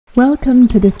Welcome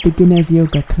to this beginner's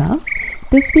yoga class.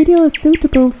 This video is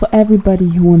suitable for everybody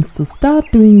who wants to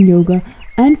start doing yoga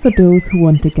and for those who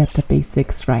want to get the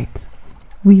basics right.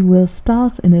 We will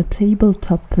start in a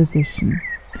tabletop position.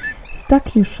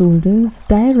 Stuck your shoulders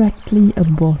directly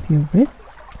above your wrists.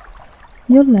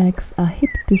 Your legs are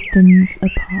hip distance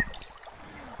apart.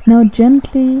 Now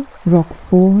gently rock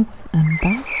forth and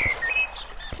back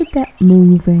to get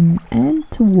moving and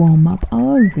to warm up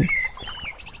our wrists.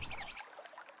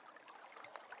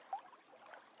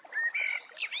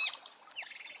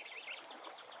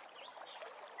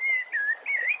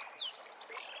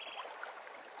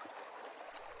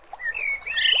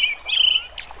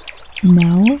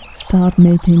 Now start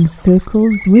making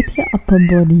circles with your upper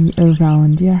body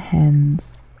around your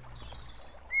hands.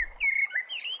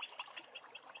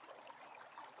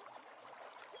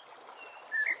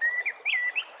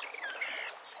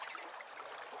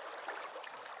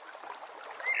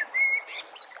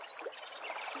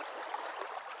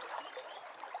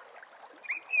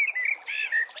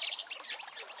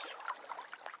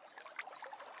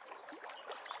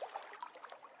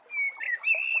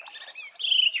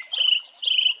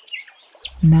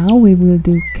 Now we will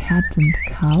do cat and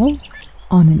cow.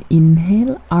 On an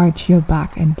inhale, arch your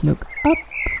back and look up.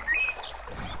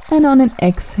 And on an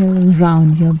exhale,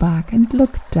 round your back and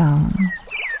look down.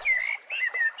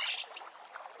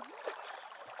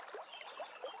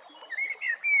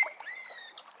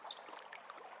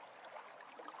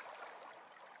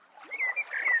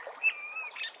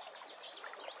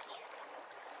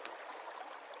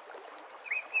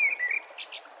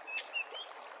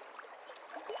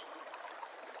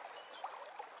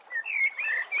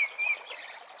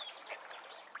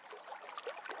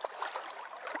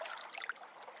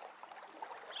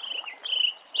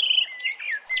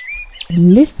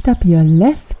 Lift up your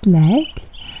left leg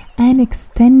and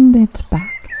extend it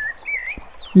back.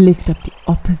 Lift up the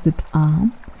opposite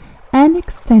arm and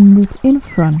extend it in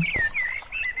front.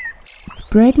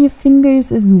 Spread your fingers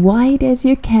as wide as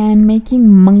you can, making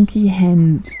monkey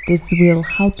hands. This will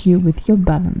help you with your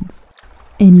balance.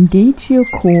 Engage your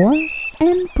core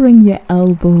and bring your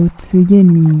elbow to your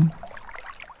knee.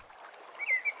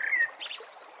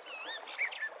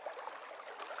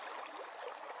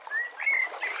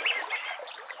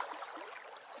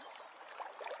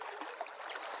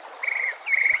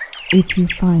 If you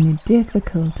find it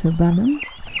difficult to balance,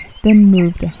 then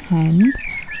move the hand,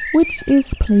 which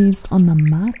is placed on the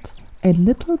mat, a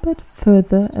little bit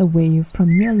further away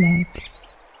from your leg.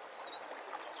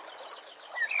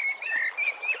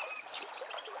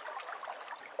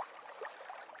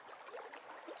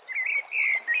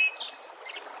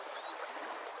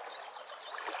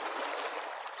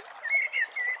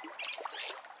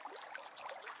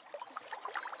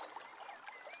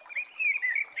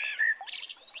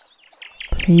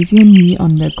 Place your knee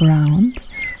on the ground.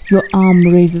 Your arm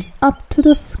raises up to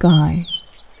the sky.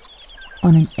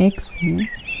 On an exhale,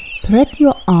 thread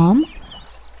your arm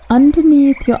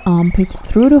underneath your armpit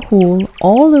through the hole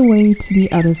all the way to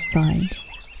the other side.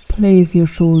 Place your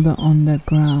shoulder on the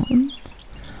ground.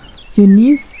 Your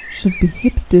knees should be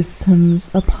hip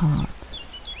distance apart.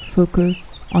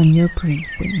 Focus on your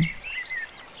breathing.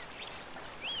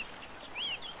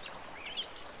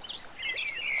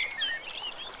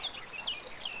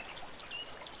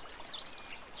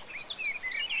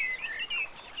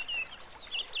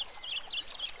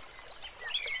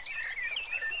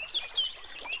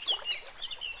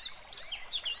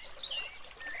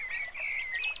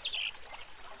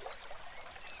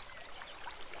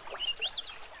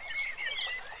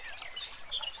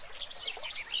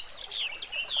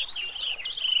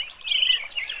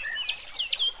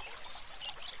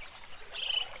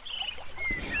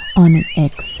 On an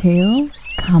exhale,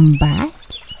 come back,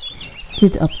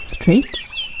 sit up straight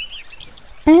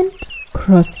and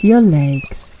cross your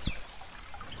legs.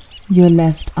 Your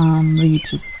left arm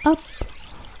reaches up,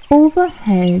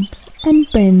 overhead and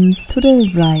bends to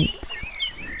the right.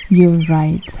 Your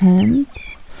right hand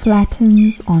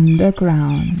flattens on the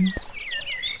ground.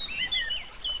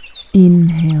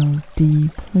 Inhale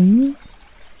deeply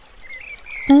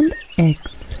and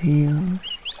exhale.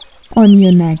 On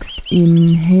your next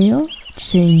inhale,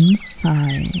 change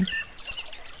sides.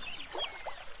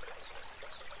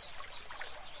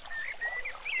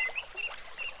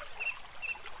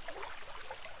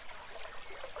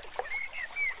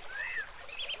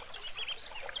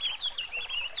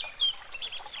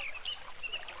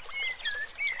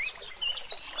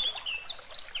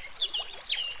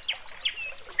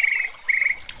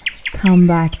 Come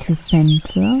back to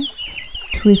center,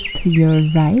 twist to your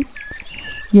right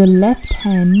Your left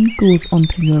hand goes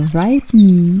onto your right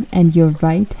knee and your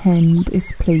right hand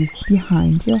is placed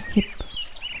behind your hip.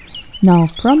 Now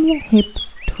from your hip,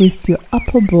 twist your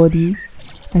upper body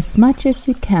as much as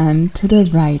you can to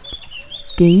the right.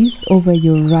 Gaze over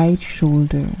your right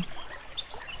shoulder.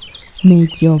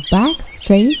 Make your back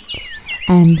straight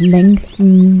and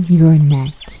lengthen your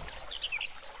neck.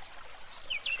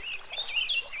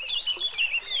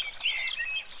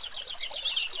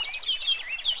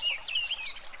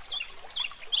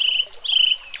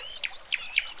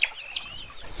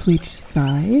 Switch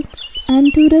sides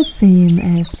and do the same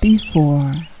as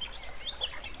before.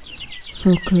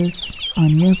 Focus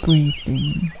on your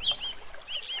breathing.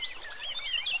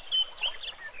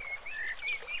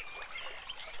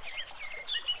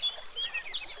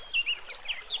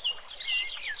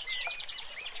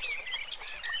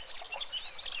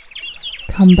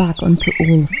 Come back onto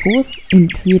all fours in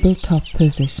tabletop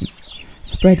position.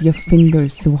 Spread your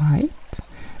fingers wide.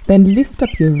 Then lift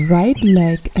up your right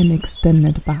leg and extend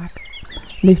it back.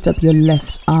 Lift up your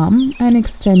left arm and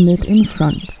extend it in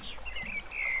front.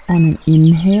 On an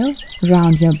inhale,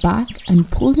 round your back and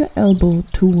pull your elbow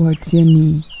towards your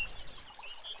knee.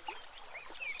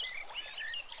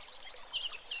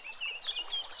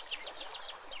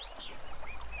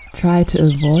 Try to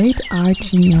avoid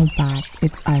arching your back.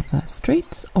 It's either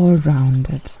straight or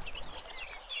rounded.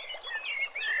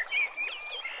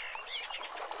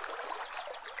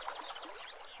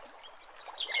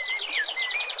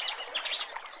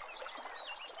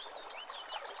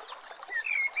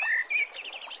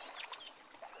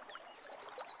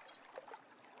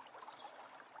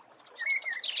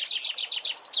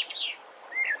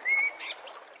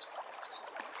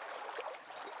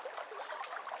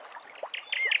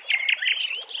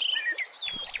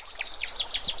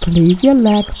 Place your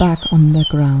leg back on the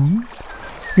ground.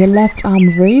 Your left arm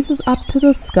raises up to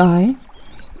the sky.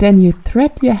 Then you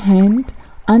thread your hand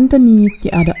underneath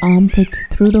the other armpit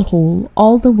through the hole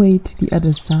all the way to the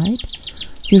other side.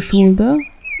 Your shoulder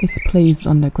is placed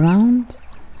on the ground.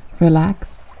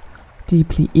 Relax.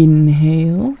 Deeply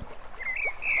inhale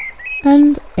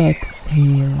and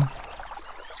exhale.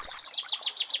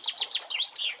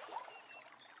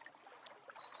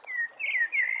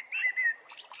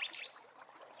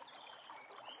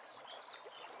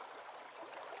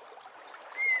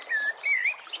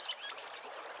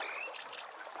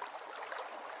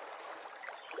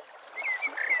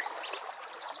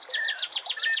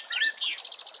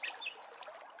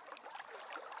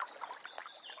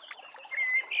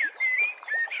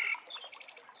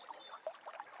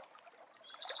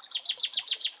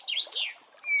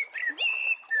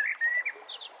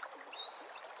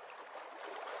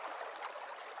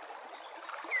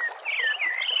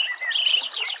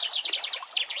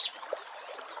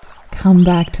 Come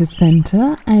back to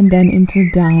center and then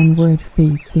into downward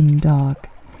facing dog.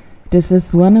 This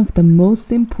is one of the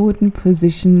most important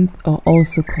positions, or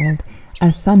also called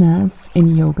asanas,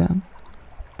 in yoga.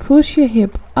 Push your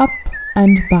hip up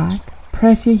and back,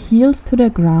 press your heels to the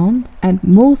ground, and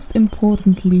most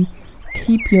importantly,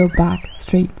 keep your back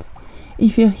straight.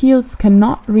 If your heels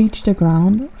cannot reach the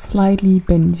ground, slightly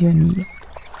bend your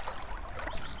knees.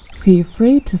 Feel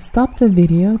free to stop the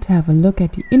video to have a look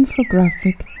at the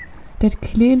infographic that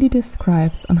clearly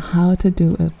describes on how to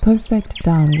do a perfect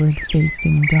downward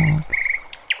facing dog.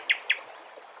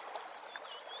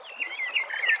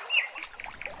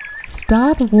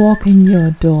 Start walking your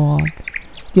dog.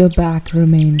 Your back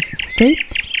remains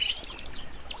straight.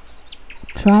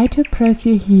 Try to press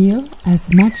your heel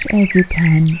as much as you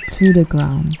can to the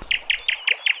ground.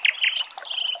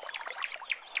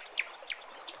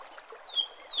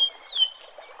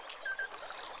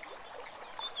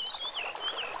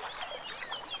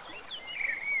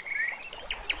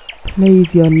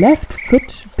 Place your left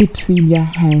foot between your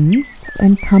hands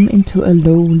and come into a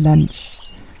low lunge.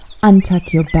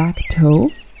 Untuck your back toe.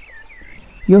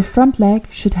 Your front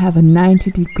leg should have a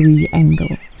 90-degree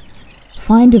angle.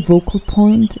 Find a focal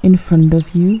point in front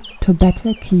of you to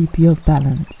better keep your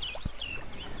balance.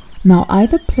 Now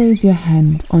either place your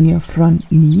hand on your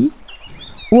front knee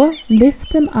or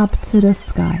lift them up to the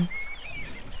sky.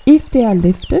 If they are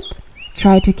lifted,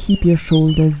 try to keep your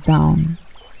shoulders down.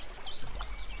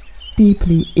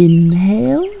 Deeply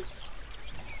inhale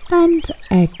and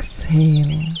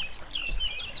exhale.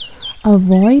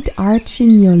 Avoid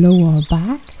arching your lower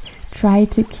back. Try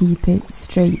to keep it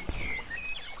straight.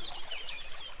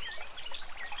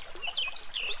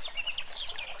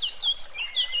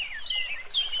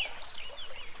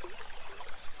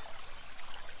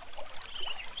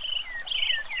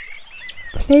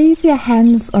 Place your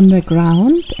hands on the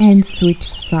ground and switch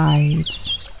sides.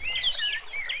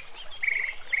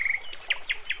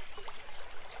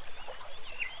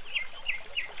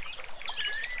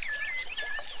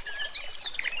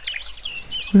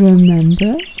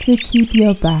 Remember to keep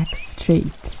your back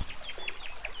straight.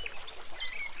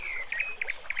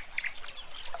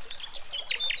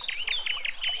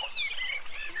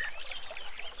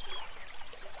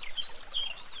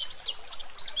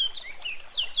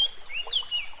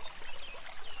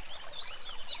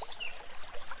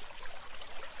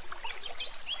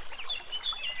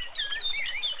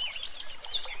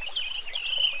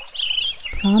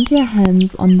 Plant your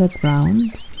hands on the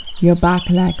ground, your back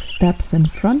leg steps in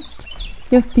front,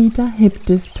 your feet are hip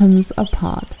distance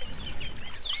apart.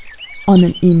 On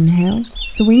an inhale,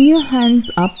 swing your hands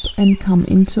up and come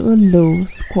into a low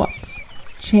squat,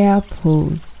 chair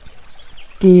pose.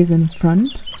 Gaze in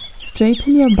front,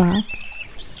 straighten your back,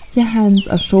 your hands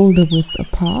are shoulder width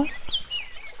apart.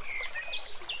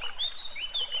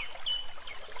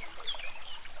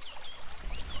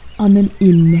 On an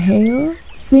inhale,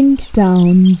 sink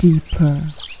down deeper.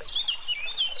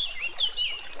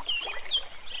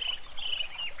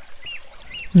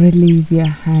 Release your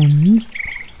hands,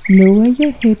 lower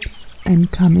your hips and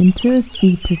come into a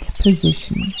seated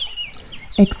position.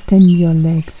 Extend your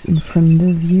legs in front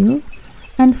of you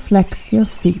and flex your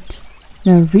feet.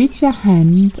 Now reach your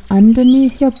hand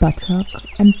underneath your buttock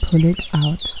and pull it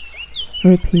out.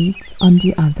 Repeat on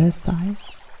the other side.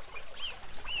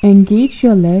 Engage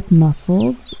your leg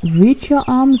muscles, reach your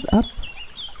arms up,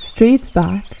 straight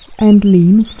back and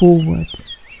lean forward.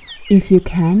 If you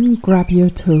can, grab your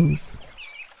toes.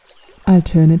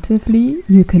 Alternatively,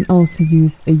 you can also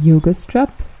use a yoga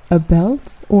strap, a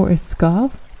belt or a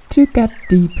scarf to get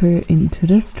deeper into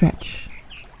the stretch.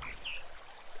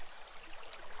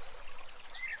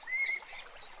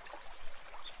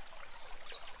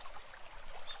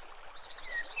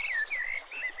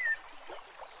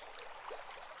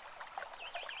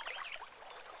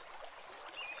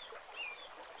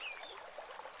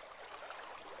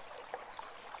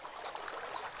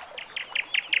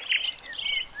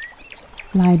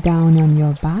 Lie down on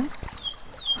your back,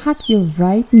 hug your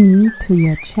right knee to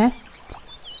your chest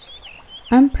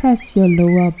and press your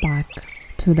lower back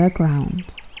to the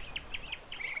ground.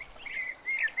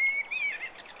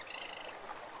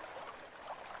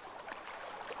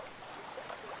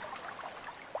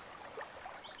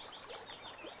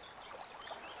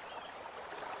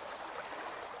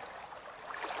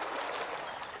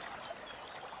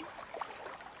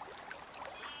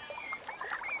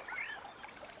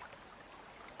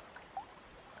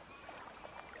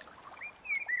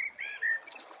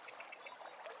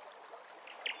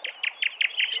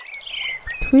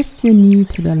 Twist your knee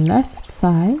to the left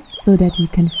side so that you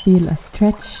can feel a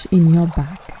stretch in your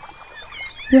back.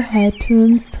 Your head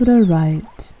turns to the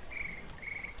right.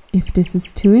 If this is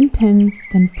too intense,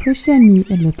 then push your knee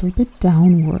a little bit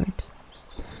downward.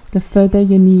 The further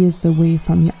your knee is away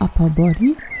from your upper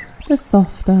body, the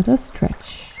softer the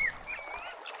stretch.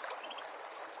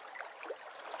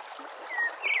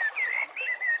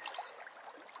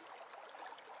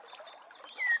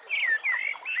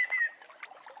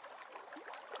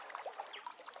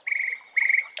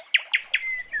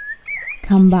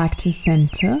 Come back to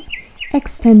center,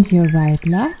 extend your right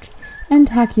leg and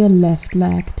hug your left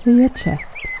leg to your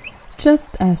chest,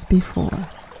 just as before.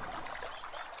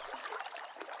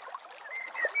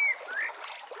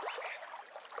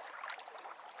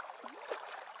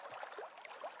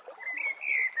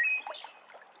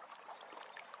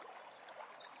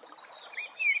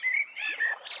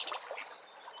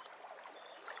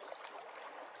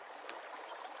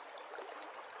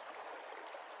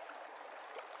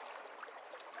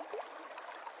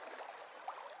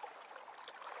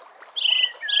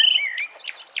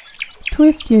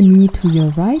 Twist your knee to your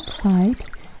right side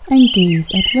and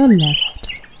gaze at your left.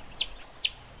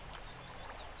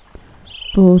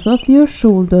 Both of your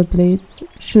shoulder blades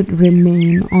should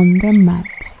remain on the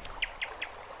mat.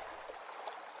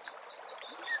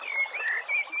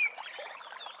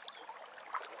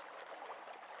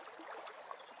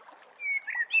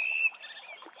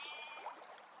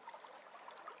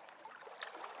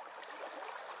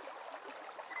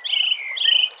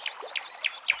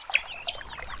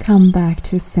 Come back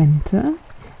to center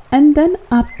and then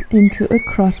up into a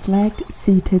cross-legged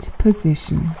seated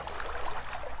position.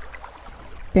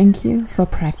 Thank you for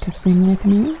practicing with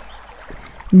me.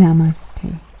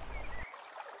 Namaste.